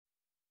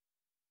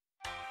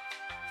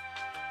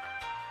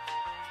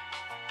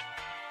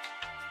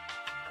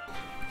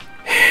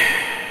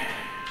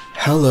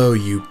Hello,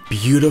 you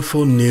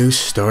beautiful new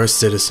Star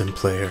Citizen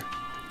player.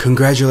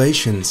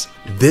 Congratulations,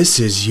 this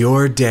is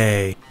your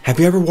day. Have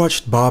you ever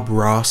watched Bob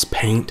Ross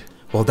paint?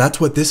 Well,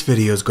 that's what this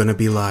video is going to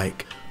be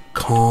like.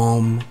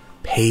 Calm,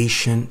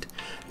 patient,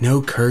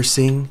 no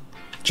cursing.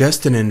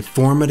 Just an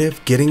informative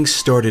getting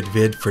started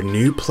vid for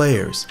new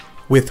players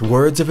with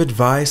words of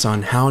advice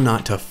on how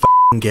not to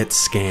get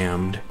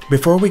scammed.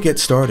 Before we get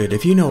started,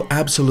 if you know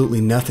absolutely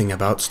nothing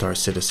about Star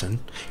Citizen,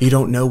 you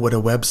don't know what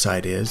a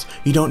website is,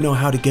 you don't know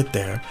how to get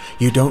there,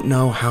 you don't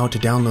know how to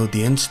download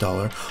the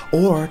installer,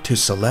 or to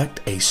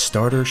select a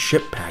starter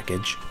ship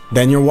package,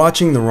 then you're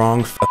watching the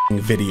wrong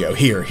video.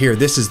 Here,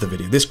 this is the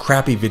video. This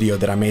crappy video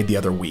that I made the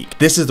other week.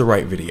 This is the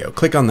right video.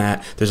 Click on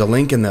that. There's a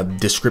link in the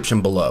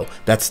description below.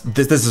 This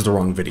is the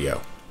wrong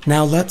video.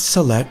 Now let's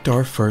select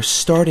our first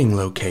starting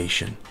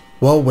location.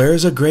 Well,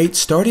 where's a great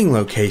starting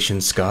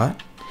location,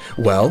 Scott?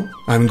 Well,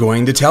 I'm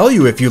going to tell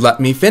you if you let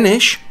me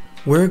finish.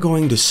 We're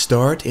going to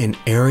start in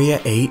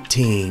Area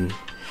 18,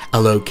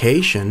 a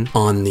location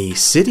on the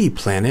city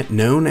planet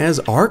known as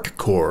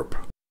ArcCorp.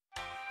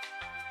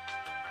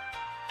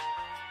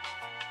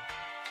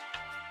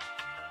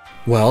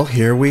 Well,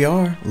 here we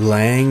are,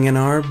 laying in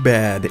our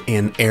bed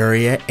in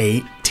Area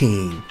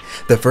 18.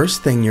 The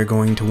first thing you're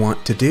going to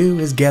want to do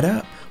is get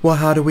up. Well,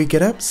 how do we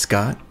get up,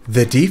 Scott?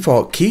 The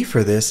default key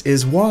for this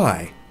is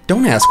Y.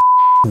 Don't ask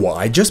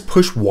why, just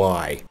push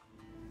Y.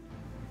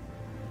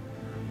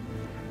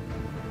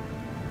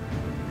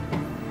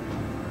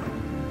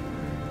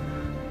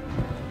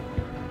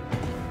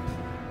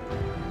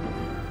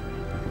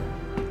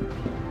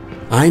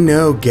 I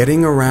know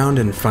getting around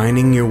and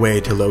finding your way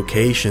to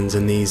locations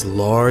in these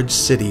large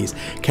cities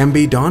can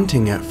be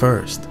daunting at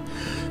first,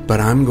 but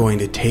I'm going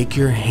to take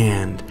your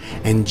hand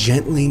and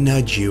gently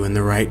nudge you in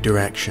the right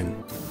direction.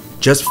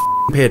 Just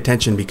pay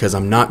attention because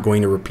I'm not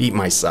going to repeat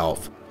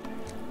myself.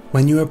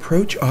 When you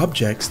approach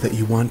objects that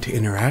you want to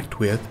interact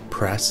with,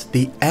 press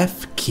the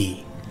F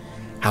key.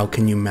 How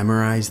can you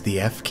memorize the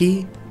F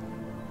key?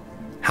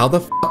 How the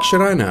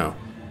should I know?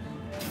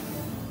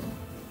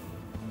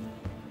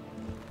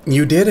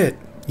 You did it.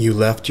 You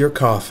left your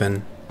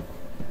coffin.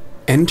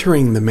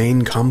 Entering the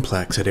main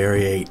complex at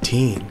Area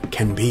 18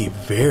 can be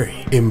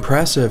very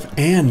impressive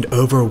and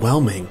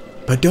overwhelming.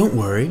 But don't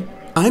worry,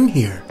 I'm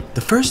here. The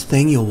first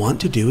thing you'll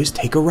want to do is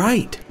take a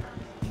right.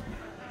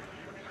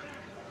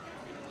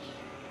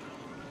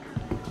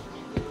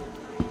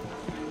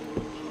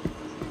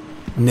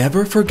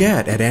 Never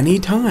forget, at any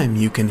time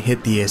you can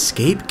hit the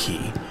escape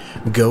key,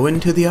 go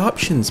into the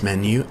options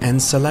menu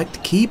and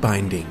select key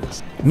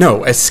bindings.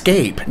 No,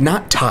 escape,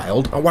 not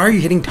tiled. Why are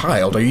you hitting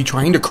tiled? Are you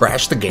trying to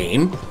crash the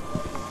game?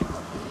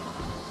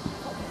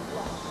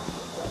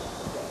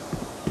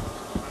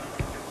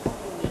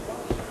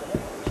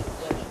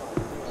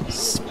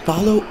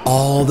 Follow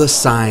all the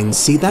signs.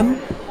 See them?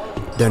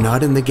 They're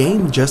not in the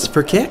game just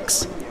for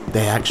kicks.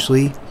 They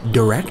actually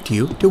direct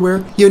you to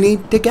where you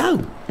need to go.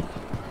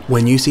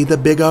 When you see the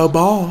big O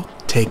ball,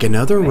 take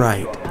another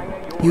right.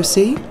 You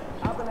see?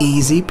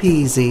 Easy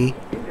peasy.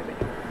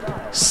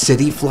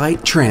 City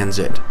Flight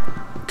Transit.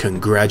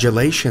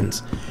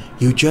 Congratulations.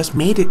 You just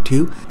made it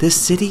to the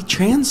City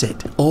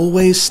Transit.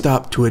 Always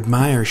stop to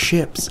admire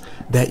ships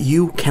that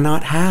you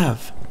cannot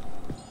have.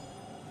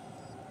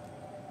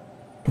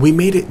 We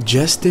made it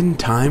just in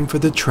time for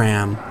the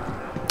tram.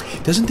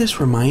 Doesn't this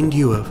remind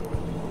you of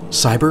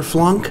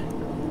Cyberflunk?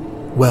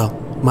 Well,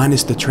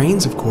 minus the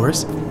trains, of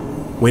course.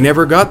 We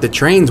never got the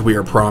trains we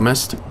were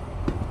promised.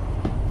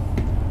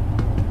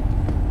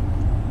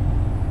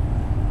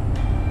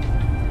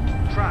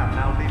 Tram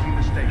now leaving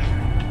the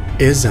station.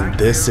 Isn't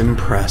this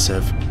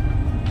impressive?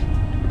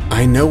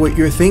 I know what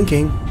you're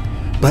thinking,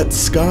 but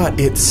Scott,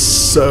 it's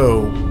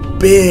so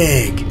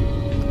big.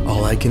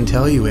 All I can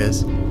tell you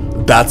is,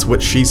 that's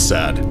what she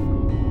said.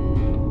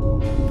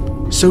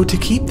 So to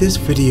keep this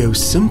video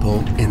simple,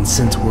 and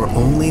since we're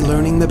only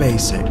learning the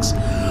basics,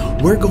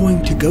 we're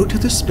going to go to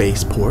the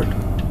spaceport,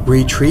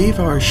 retrieve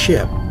our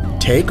ship,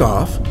 take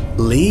off,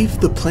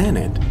 leave the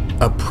planet,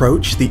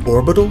 approach the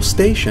orbital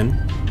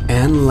station,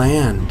 and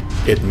land.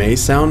 It may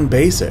sound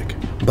basic,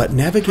 but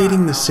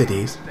navigating the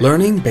cities,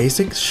 learning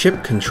basic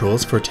ship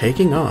controls for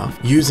taking off,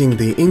 using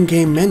the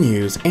in-game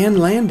menus, and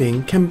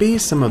landing can be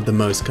some of the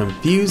most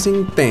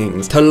confusing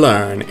things to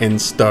learn in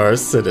Star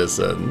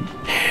Citizen.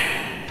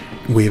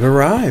 We've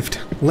arrived.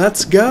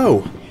 Let's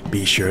go.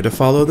 Be sure to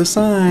follow the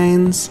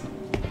signs.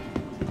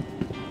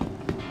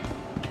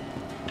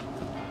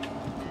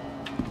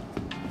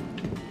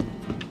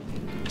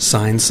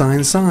 Signs,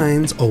 signs,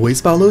 signs. Always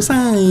follow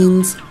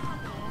signs.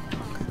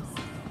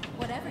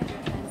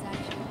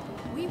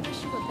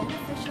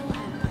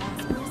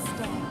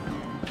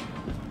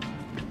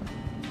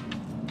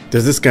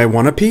 Does this guy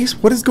want a piece?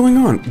 What is going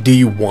on? Do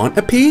you want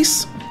a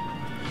piece?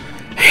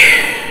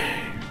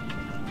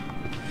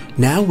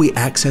 Now we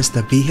access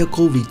the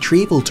vehicle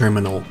retrieval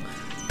terminal,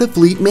 the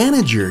fleet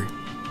manager.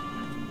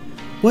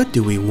 What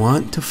do we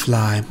want to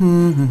fly?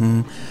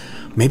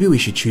 Maybe we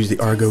should choose the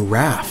Argo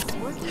raft.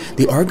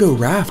 The Argo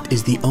Raft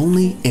is the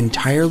only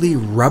entirely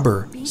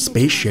rubber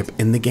spaceship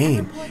in the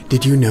game.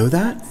 Did you know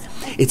that?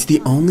 It's the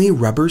only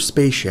rubber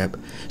spaceship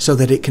so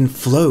that it can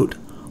float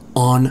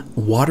on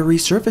watery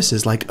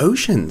surfaces like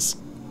oceans.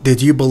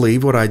 Did you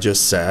believe what I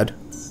just said?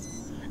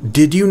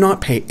 Did you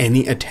not pay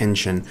any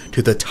attention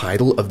to the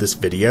title of this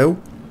video?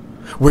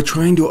 We're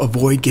trying to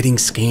avoid getting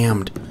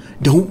scammed.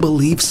 Don't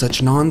believe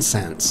such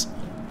nonsense.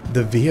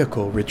 The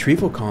vehicle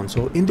retrieval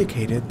console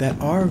indicated that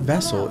our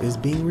vessel is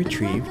being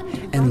retrieved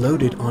and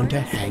loaded onto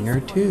Hangar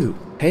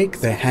 2.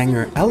 Take the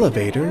hangar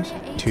elevators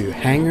to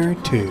Hangar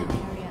 2.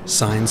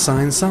 Signs,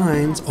 signs,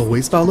 signs,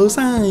 always follow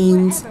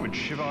signs. Would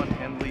Siobhan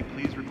Henley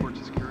please report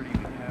to security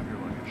and have your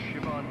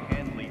luggage? Siobhan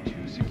Henley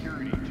to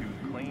security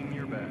to claim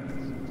your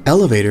bags.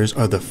 Elevators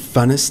are the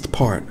funnest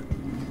part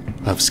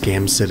of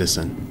Scam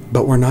Citizen.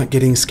 But we're not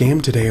getting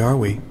scammed today, are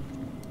we?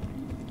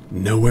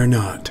 No, we're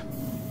not.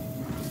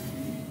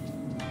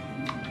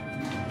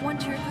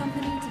 Want your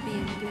company to be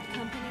in good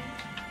company?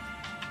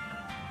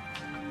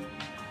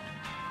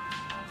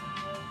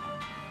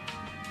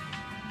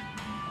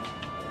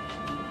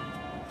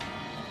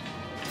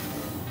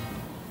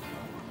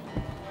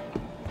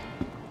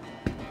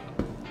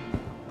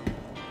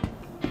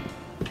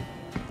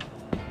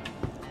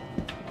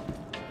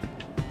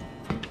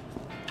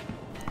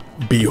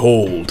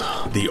 Behold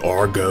the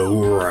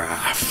Argo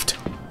Raft.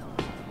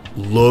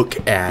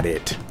 Look at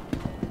it.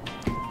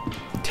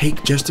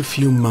 Take just a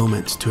few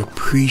moments to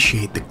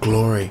appreciate the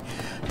glory,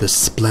 the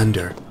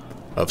splendor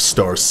of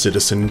Star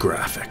Citizen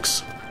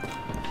graphics.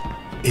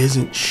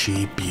 Isn't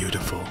she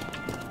beautiful?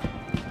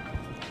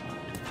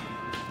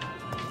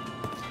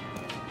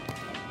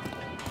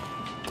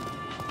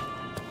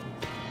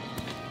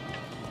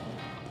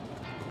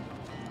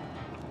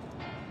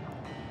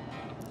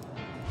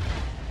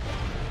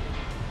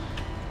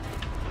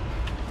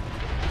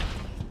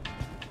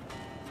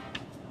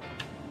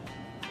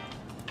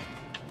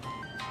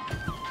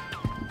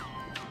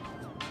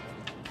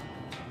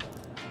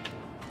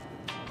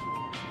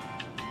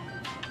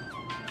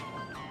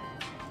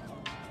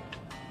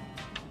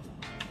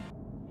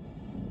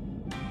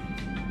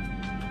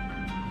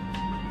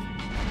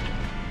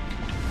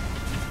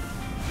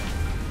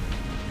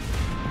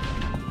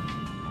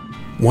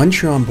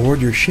 Once you're on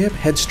board your ship,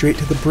 head straight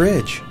to the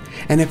bridge.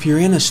 And if you're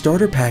in a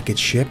starter package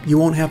ship, you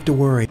won't have to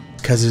worry,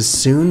 because as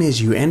soon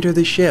as you enter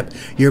the ship,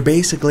 you're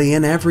basically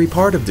in every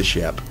part of the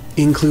ship,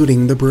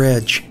 including the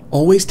bridge.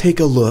 Always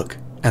take a look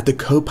at the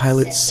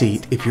co-pilot's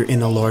seat if you're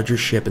in a larger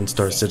ship in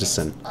Star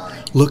Citizen.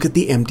 Look at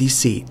the empty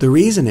seat. The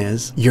reason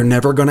is, you're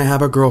never going to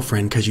have a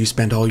girlfriend because you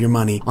spent all your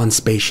money on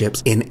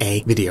spaceships in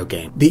a video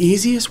game. The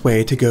easiest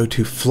way to go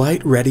to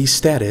flight ready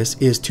status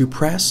is to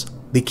press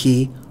the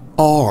key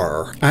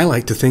R. I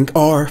like to think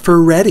R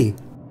for ready.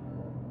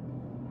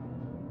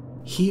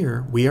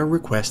 Here we are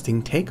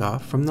requesting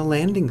takeoff from the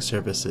landing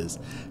services,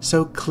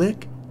 so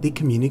click the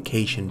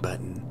communication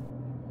button.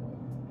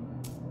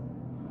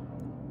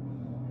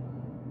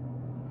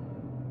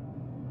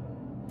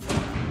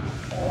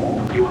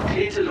 You are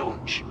clear to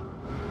launch.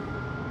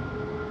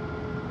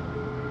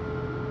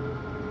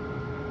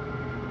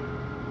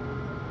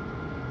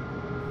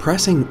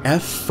 Pressing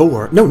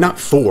F4, no, not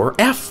 4,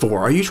 F4,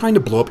 are you trying to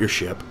blow up your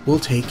ship? Will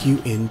take you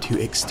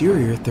into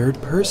exterior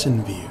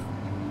third-person view.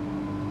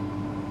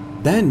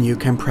 Then you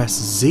can press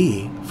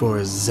Z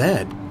for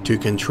Z to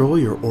control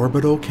your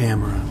orbital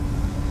camera.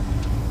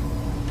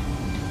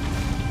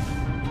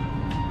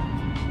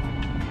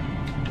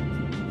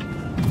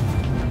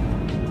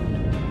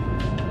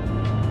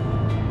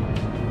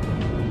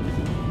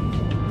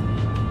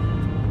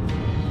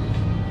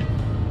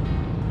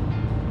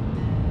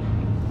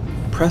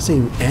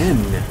 Pressing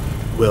N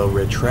will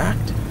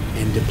retract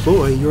and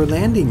deploy your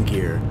landing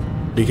gear,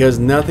 because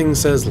nothing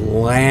says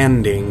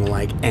landing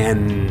like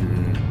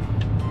N.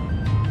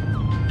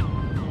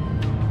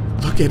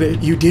 Look at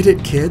it, you did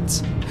it,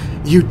 kids.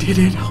 You did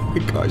it, oh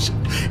my gosh.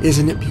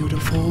 Isn't it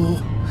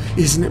beautiful?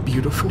 Isn't it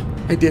beautiful?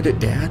 I did it,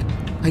 Dad.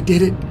 I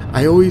did it.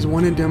 I always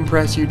wanted to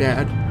impress you,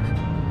 Dad.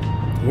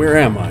 Where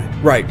am I?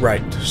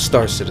 Right,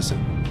 Star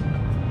Citizen.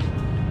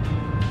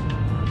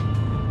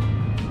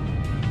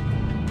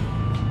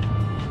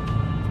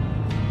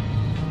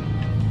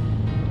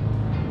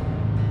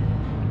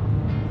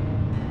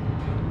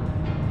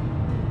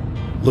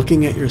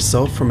 Looking at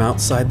yourself from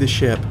outside the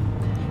ship.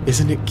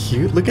 Isn't it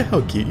cute? Look at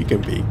how cute you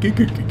can be.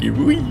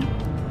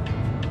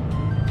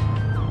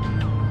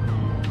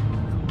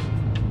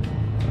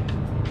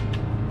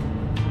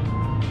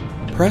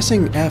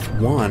 Pressing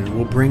F1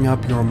 will bring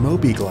up your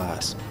Mobi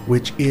Glass,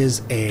 which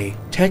is a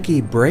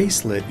techie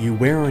bracelet you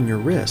wear on your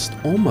wrist,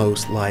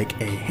 almost like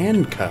a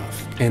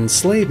handcuff,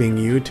 enslaving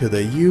you to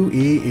the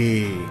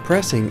UEE.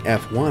 Pressing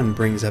F1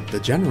 brings up the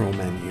general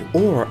menu,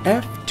 or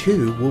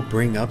F2 will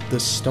bring up the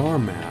star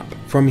map.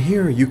 From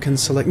here you can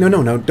select,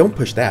 no, don't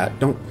push that,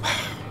 don't.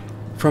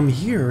 From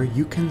here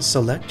you can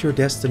select your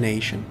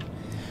destination,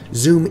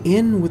 Zoom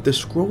in with the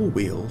scroll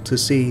wheel to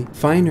see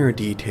finer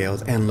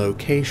details and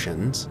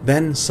locations,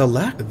 then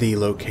select the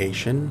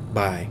location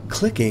by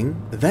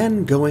clicking,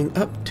 then going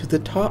up to the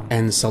top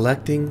and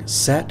selecting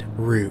Set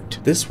Route.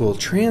 This will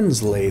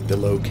translate the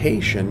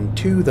location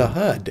to the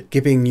HUD,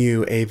 giving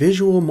you a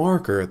visual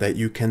marker that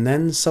you can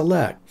then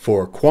select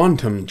for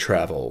quantum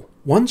travel.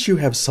 Once you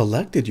have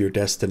selected your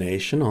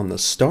destination on the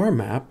star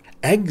map,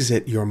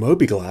 exit your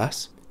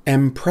mobiGlas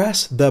and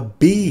press the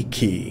B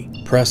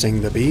key.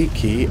 Pressing the B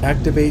key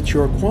activates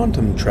your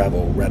quantum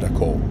travel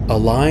reticle.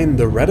 Align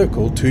the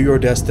reticle to your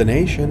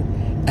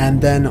destination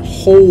and then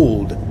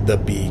hold the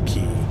B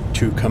key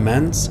to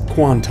commence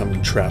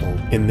quantum travel.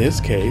 In this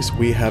case,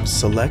 we have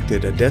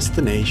selected a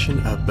destination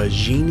of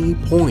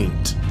Bajini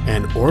Point,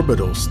 an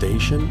orbital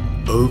station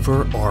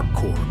over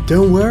ArcCorp.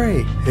 Don't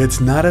worry,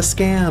 it's not a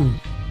scam.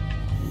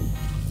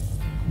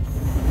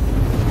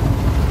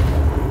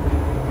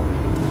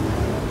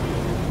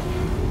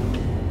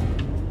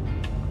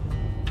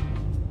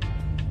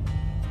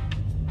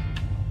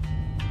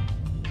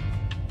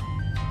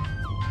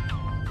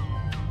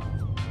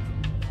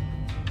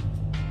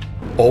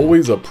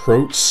 Always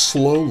approach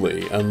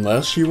slowly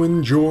unless you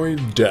enjoy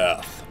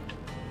death.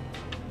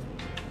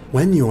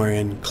 When you are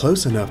in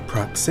close enough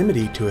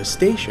proximity to a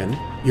station,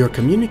 your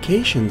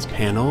communications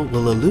panel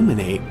will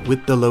illuminate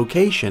with the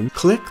location.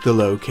 Click the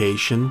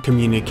Location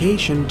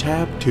Communication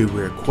tab to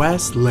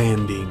request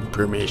landing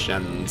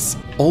permissions.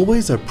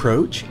 Always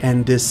approach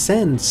and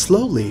descend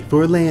slowly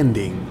for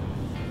landing.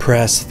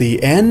 Press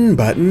the N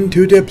button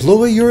to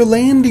deploy your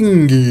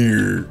landing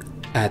gear.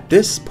 At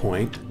this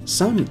point,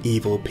 some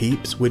evil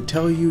peeps would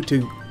tell you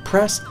to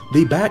press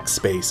the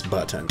backspace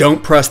button.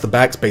 Don't press the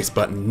backspace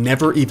button.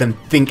 Never even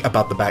think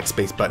about the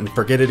backspace button.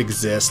 Forget it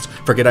exists.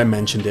 Forget I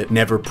mentioned it.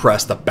 Never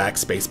press the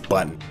backspace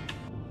button.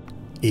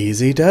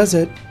 Easy does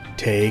it.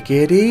 Take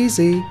it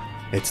easy.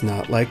 It's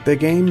not like the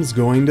game's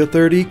going to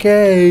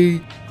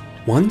 30K.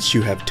 Once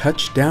you have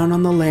touched down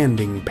on the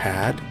landing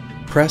pad,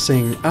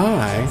 pressing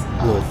I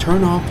will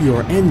turn off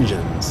your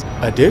engines.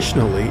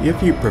 Additionally,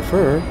 if you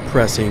prefer,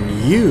 pressing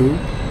U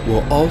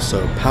will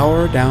also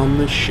power down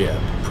the ship.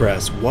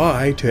 Press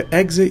Y to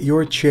exit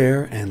your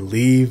chair and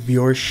leave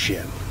your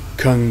ship.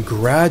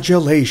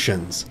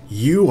 Congratulations!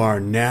 You are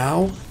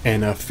now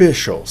an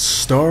official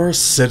Star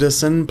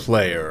Citizen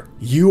player.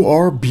 You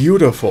are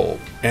beautiful,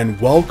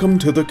 and welcome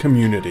to the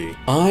community.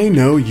 I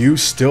know you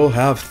still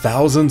have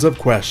thousands of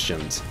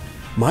questions.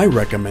 My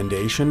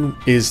recommendation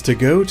is to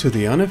go to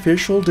the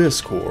unofficial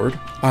Discord.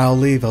 I'll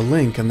leave a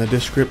link in the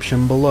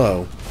description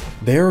below.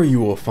 There you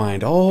will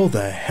find all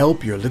the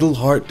help your little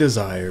heart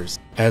desires,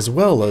 as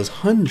well as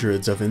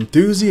hundreds of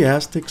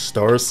enthusiastic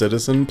Star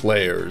Citizen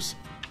players.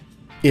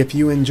 If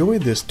you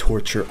enjoyed this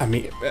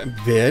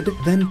vid,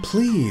 then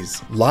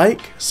please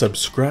like,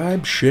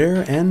 subscribe,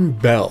 share, and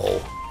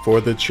bell for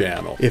the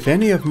channel. If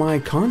any of my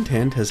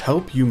content has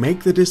helped you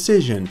make the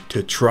decision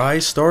to try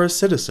Star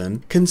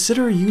Citizen,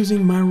 consider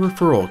using my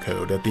referral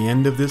code at the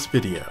end of this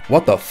video.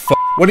 What the f***?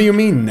 What do you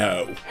mean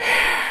no?